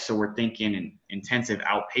just yet. So we're thinking an intensive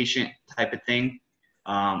outpatient type of thing.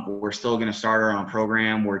 We're still going to start our own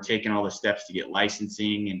program. We're taking all the steps to get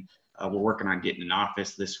licensing, and we're working on getting an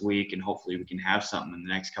office this week, and hopefully we can have something in the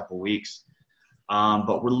next couple of weeks.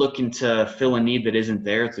 But we're looking to fill a need that isn't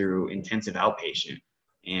there through intensive outpatient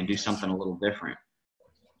and do something a little different.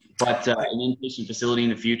 But an inpatient facility in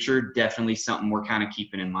the future, definitely something we're kind of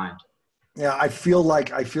keeping in mind. Yeah, I feel like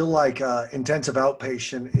intensive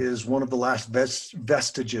outpatient is one of the last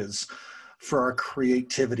vestiges for our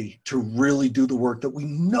creativity to really do the work that we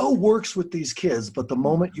know works with these kids. But the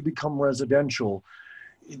moment you become residential,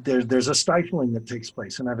 there's a stifling that takes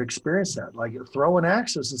place, and I've experienced that. Like throwing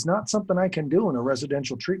axes is not something I can do in a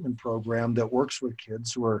residential treatment program that works with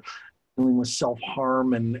kids who are dealing with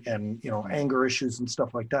self-harm and anger issues and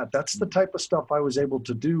stuff like that. That's the type of stuff I was able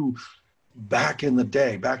to do back in the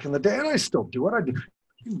day, and I still do it. I can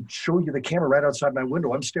show you the camera right outside my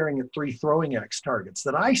window. I'm staring at 3 throwing axe targets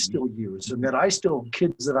that I still use, and that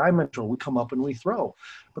kids that I mentor, we come up and we throw,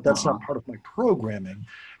 but that's not part of my programming.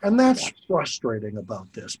 And that's frustrating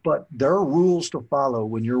about this, but there are rules to follow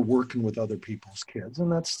when you're working with other people's kids. And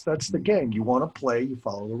that's the game. You want to play, you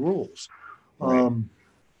follow the rules. Right.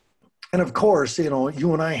 And of course,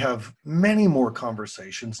 you and I have many more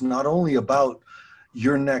conversations, not only about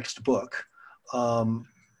your next book, about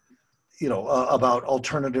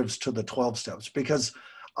alternatives to the 12 steps, because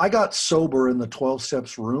I got sober in the 12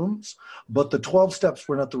 steps rooms, but the 12 steps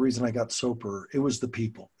were not the reason I got sober. It was the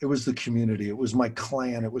people, it was the community, it was my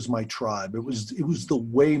clan, it was my tribe. It was the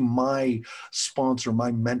way my sponsor,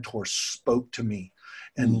 my mentor spoke to me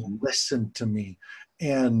and listened to me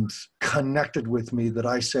and connected with me that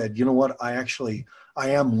I said, you know what, I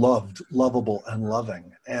am loved, lovable, and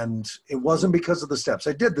loving. And it wasn't because of the steps.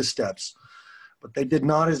 I did the steps, but they did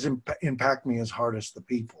not impact me as hard as the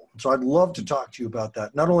people. So I'd love to talk to you about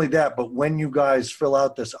that. Not only that, but when you guys fill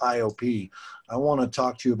out this IOP, I want to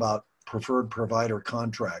talk to you about preferred provider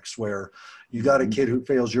contracts, where you got a kid who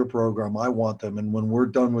fails your program, I want them. And when we're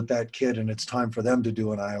done with that kid and it's time for them to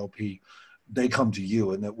do an IOP, they come to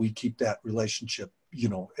you, and that we keep that relationship,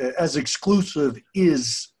 as exclusive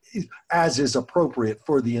as is appropriate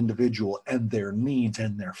for the individual and their needs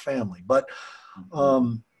and their family. But,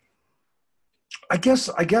 I guess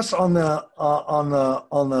on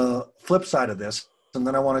the flip side of this, and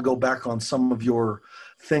then I want to go back on some of your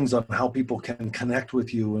things on how people can connect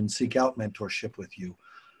with you and seek out mentorship with you.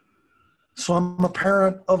 So I'm a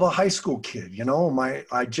parent of a high school kid.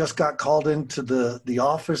 I just got called into the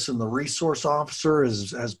office, and the resource officer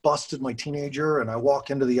has busted my teenager. And I walk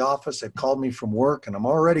into the office, they've called me from work, and I'm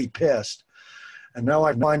already pissed. And now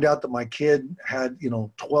I find out that my kid had,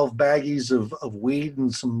 12 baggies of weed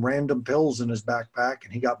and some random pills in his backpack,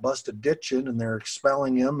 and he got busted ditching, and they're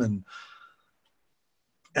expelling him. And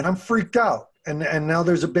I'm freaked out. And now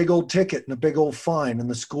there's a big old ticket and a big old fine, and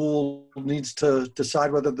the school needs to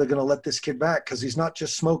decide whether they're going to let this kid back, because he's not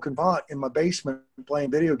just smoking pot in my basement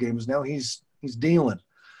playing video games. Now he's dealing,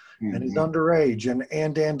 and he's underage, and.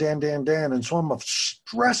 And so I'm a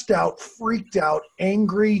stressed out, freaked out,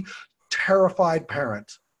 angry, terrified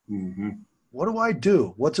parent. What do I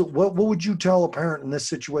do? What would you tell a parent in this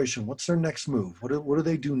situation? What's their next move? What do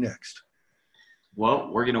they do next?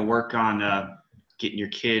 Well, we're going to work on getting your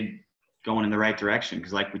kid going in the right direction,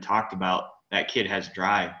 because like we talked about, that kid has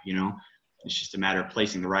drive. It's just a matter of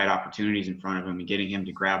placing the right opportunities in front of him and getting him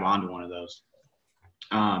to grab onto one of those.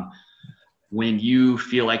 When you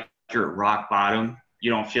feel like you're at rock bottom,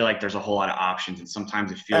 you don't feel like there's a whole lot of options, and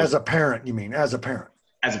sometimes it feels as a parent. You mean as a parent?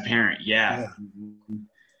 As a parent, yeah.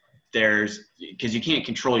 Because you can't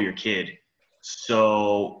control your kid.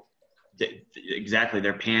 So exactly,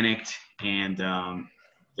 they're panicked, and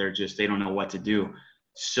they don't know what to do.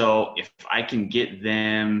 So if I can get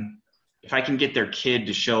their kid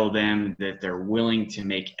to show them that they're willing to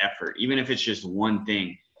make effort, even if it's just one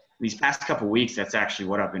thing. These past couple of weeks, that's actually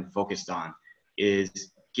what I've been focused on,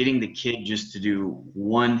 is getting the kid just to do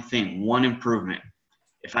one thing, one improvement.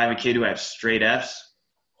 If I have a kid who has straight Fs,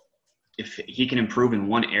 if he can improve in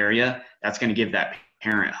one area, that's going to give that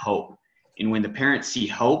parent hope. And when the parents see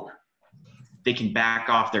hope, they can back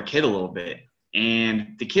off their kid a little bit.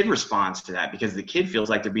 And the kid responds to that, because the kid feels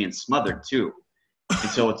like they're being smothered too. And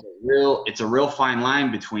so it's a real fine line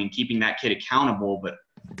between keeping that kid accountable, but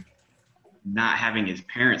not having his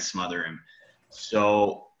parents smother him.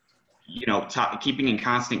 So, keeping in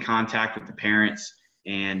constant contact with the parents,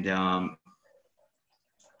 and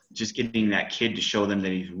just getting that kid to show them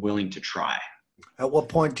that he's willing to try. At what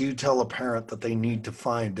point do you tell a parent that they need to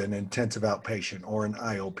find an intensive outpatient or an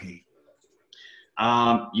IOP?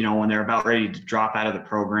 When they're about ready to drop out of the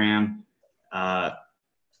program.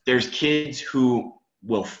 There's kids who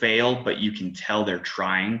will fail, but you can tell they're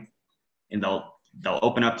trying, and they'll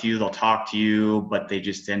open up to you, they'll talk to you, but they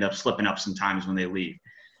just end up slipping up sometimes when they leave.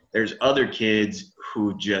 There's other kids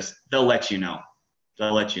who they'll let you know.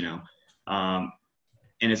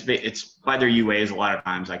 And it's by their UAs a lot of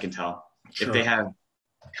times, I can tell. Sure. If they have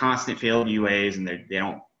constant failed UAs and they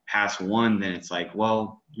don't pass one, then it's like,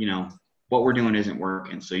 well, what we're doing isn't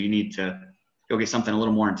working. So you need to go get something a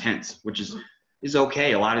little more intense, which is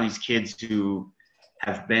okay. A lot of these kids who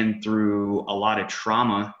have been through a lot of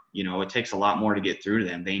trauma, you know, it takes a lot more to get through to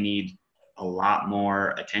them. They need a lot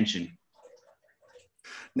more attention.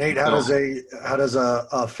 Nate, how does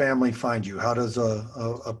a family find you? How does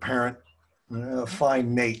a parent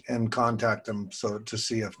find Nate and contact him to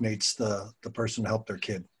see if Nate's the person to help their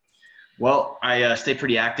kid? Well, I stay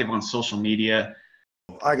pretty active on social media.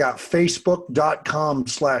 I got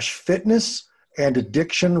facebook.com/fitness and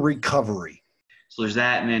addiction recovery. So there's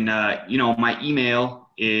that. And then, my email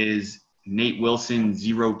is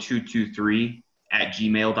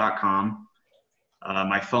natewilson0223@gmail.com.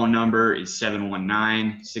 My phone number is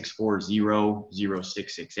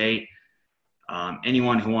 719-640-0668.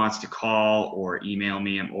 Anyone who wants to call or email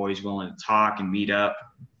me, I'm always willing to talk and meet up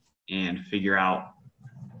and figure out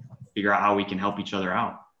how we can help each other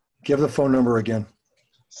out. Give the phone number again.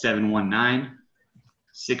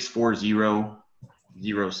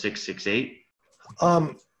 719-640-0668.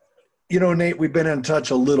 Nate, we've been in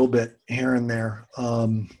touch a little bit here and there.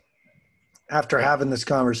 After having this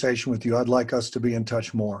conversation with you, I'd like us to be in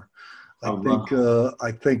touch more.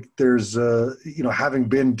 I think there's, having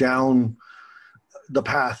been down the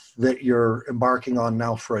path that you're embarking on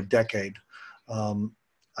now for a decade, I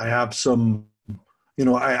have some,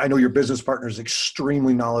 I know your business partner is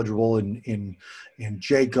extremely knowledgeable in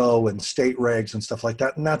JACO and state regs and stuff like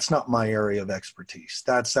that. And that's not my area of expertise.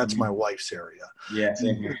 That's my wife's area. Yeah.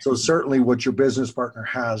 So certainly what your business partner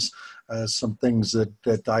has some things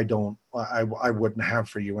that I wouldn't have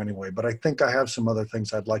for you anyway, but I think I have some other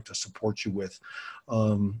things I'd like to support you with.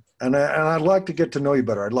 And I'd like to get to know you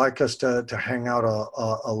better. I'd like us to hang out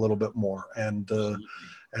a little bit more and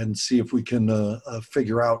see if we can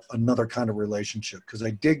figure out another kind of relationship. Cause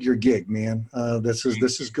I dig your gig, man. This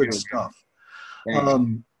is good stuff.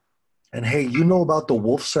 And hey, you know about the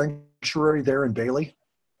Wolf Sanctuary there in Bailey?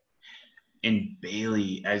 In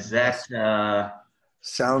Bailey, is that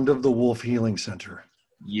Sound of the Wolf Healing Center.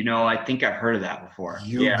 I think I've heard of that before.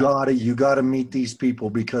 You gotta meet these people,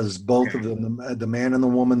 because both of them, the man and the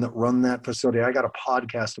woman that run that facility, I got a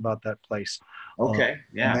podcast about that place. Okay.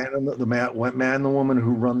 Yeah. The man and the woman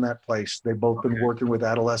who run that place, they've both been working with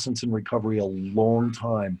adolescents in recovery a long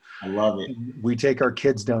time. I love it. We take our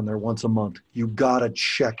kids down there once a month. You gotta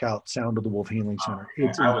check out Sound of the Wolf Healing Center.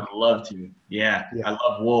 I would love to. Yeah. I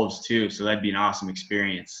love wolves too, so that'd be an awesome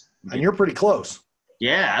experience. And you're pretty close.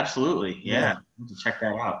 Yeah, absolutely. Yeah. Check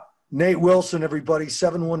that out. Nate Wilson, everybody,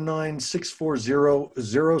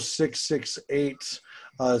 719-640-0668.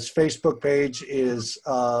 His Facebook page is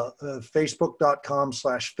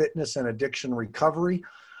facebook.com/fitness and addiction recovery.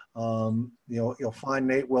 You'll find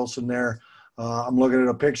Nate Wilson there. I'm looking at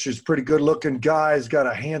a picture. He's a pretty good looking guy. He's got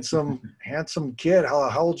a handsome kid. How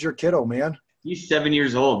old's your kiddo, man? He's 7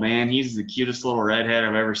 years old, man. He's the cutest little redhead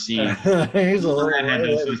I've ever seen. He's a little redhead.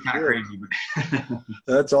 He's kind of crazy.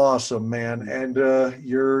 That's awesome, man. And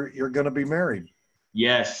you're going to be married.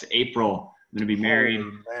 Yes, April. I'm going to be married.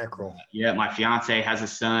 Mackerel. Yeah, my fiance has a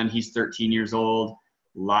son. He's 13 years old. A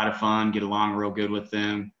lot of fun. Get along real good with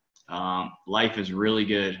them. Life is really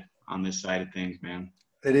good on this side of things, man.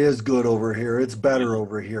 It is good over here. It's better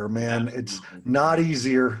over here, man. It's not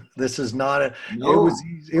easier. This is not it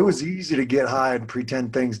was easy to get high and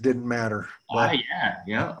pretend things didn't matter.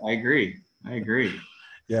 Yeah, I agree.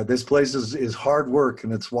 Yeah, this place is hard work,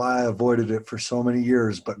 and it's why I avoided it for so many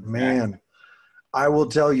years. But man, I will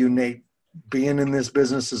tell you, Nate, being in this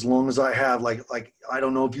business as long as I have, like I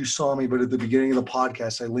don't know if you saw me, but at the beginning of the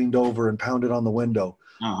podcast, I leaned over and pounded on the window.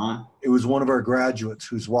 It was one of our graduates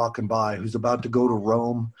who's walking by, who's about to go to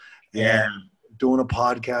Rome. Yeah. And doing a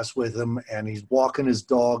podcast with him, and he's walking his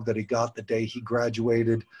dog that he got the day he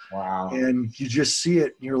graduated. Wow. And you just see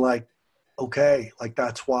it, and you're like, okay, like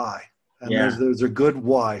that's why. And there's a good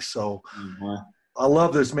why. So I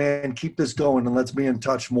love this, man. Keep this going, and let's be in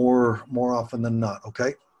touch more often than not,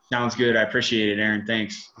 okay? Sounds good. I appreciate it, Aaron.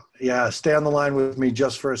 Thanks. Yeah, stay on the line with me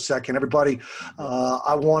just for a second. Everybody,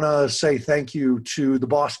 I want to say thank you to the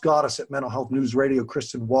boss goddess at Mental Health News Radio,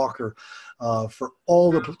 Kristen Walker, for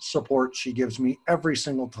all the support she gives me every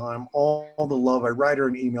single time, all the love. I write her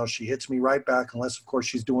an email. She hits me right back, unless, of course,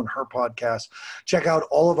 she's doing her podcast. Check out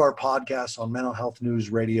all of our podcasts on Mental Health News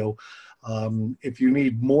Radio. If you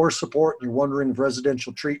need more support and you're wondering if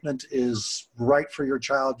residential treatment is right for your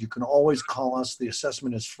child, you can always call us. The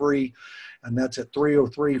assessment is free, and that's at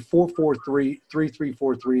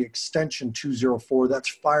 303-443-3343, extension 204. That's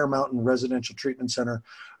Fire Mountain Residential Treatment Center.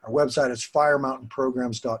 Our website is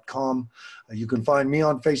firemountainprograms.com. You can find me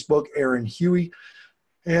on Facebook, Aaron Huey.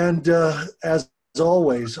 And as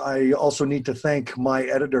always, I also need to thank my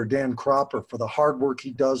editor, Dan Cropper, for the hard work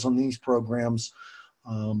he does on these programs.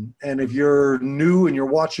 And if you're new and you're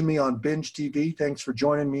watching me on Binge TV, thanks for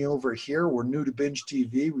joining me over here. We're new to Binge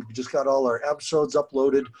TV. We've just got all our episodes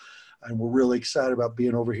uploaded, and we're really excited about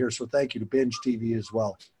being over here. So thank you to Binge TV as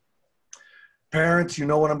well. Parents, you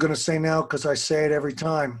know what I'm going to say now because I say it every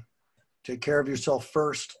time. Take care of yourself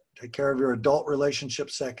first. Take care of your adult relationship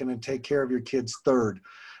second, and take care of your kids third.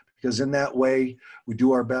 Because in that way, we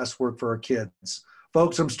do our best work for our kids.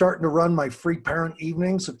 Folks, I'm starting to run my free parent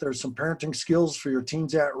evenings. If there's some parenting skills for your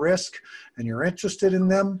teens at risk and you're interested in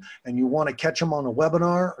them and you want to catch them on a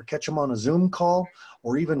webinar or catch them on a Zoom call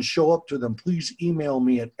or even show up to them, please email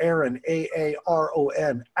me at Aaron,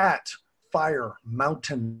 AARON, at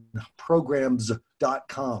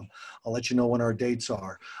firemountainprograms.com. I'll let you know when our dates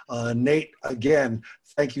are. Nate, again,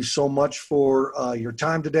 thank you so much for your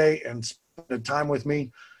time today and spending time with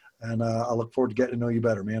me. And I look forward to getting to know you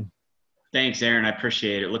better, man. Thanks, Aaron. I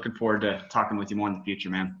appreciate it. Looking forward to talking with you more in the future,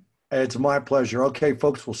 man. It's my pleasure. Okay,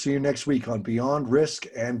 folks, we'll see you next week on Beyond Risk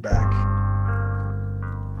and Back.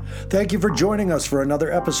 Thank you for joining us for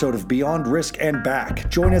another episode of Beyond Risk and Back.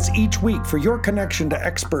 Join us each week for your connection to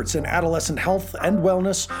experts in adolescent health and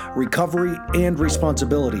wellness, recovery, and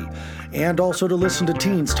responsibility, and also to listen to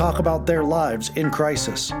teens talk about their lives in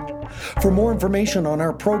crisis. For more information on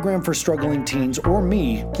our program for struggling teens or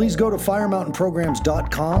me, please go to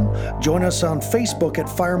firemountainprograms.com, join us on Facebook at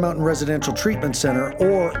Fire Mountain Residential Treatment Center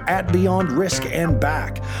or at Beyond Risk and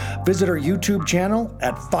Back. Visit our YouTube channel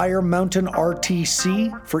at Fire Mountain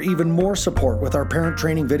RTC for even more support with our parent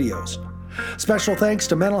training videos. Special thanks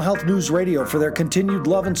to Mental Health News Radio for their continued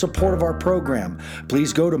love and support of our program.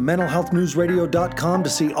 Please go to mentalhealthnewsradio.com to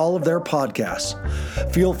see all of their podcasts.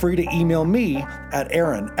 Feel free to email me at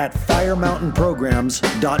Aaron at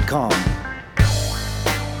firemountainprograms.com.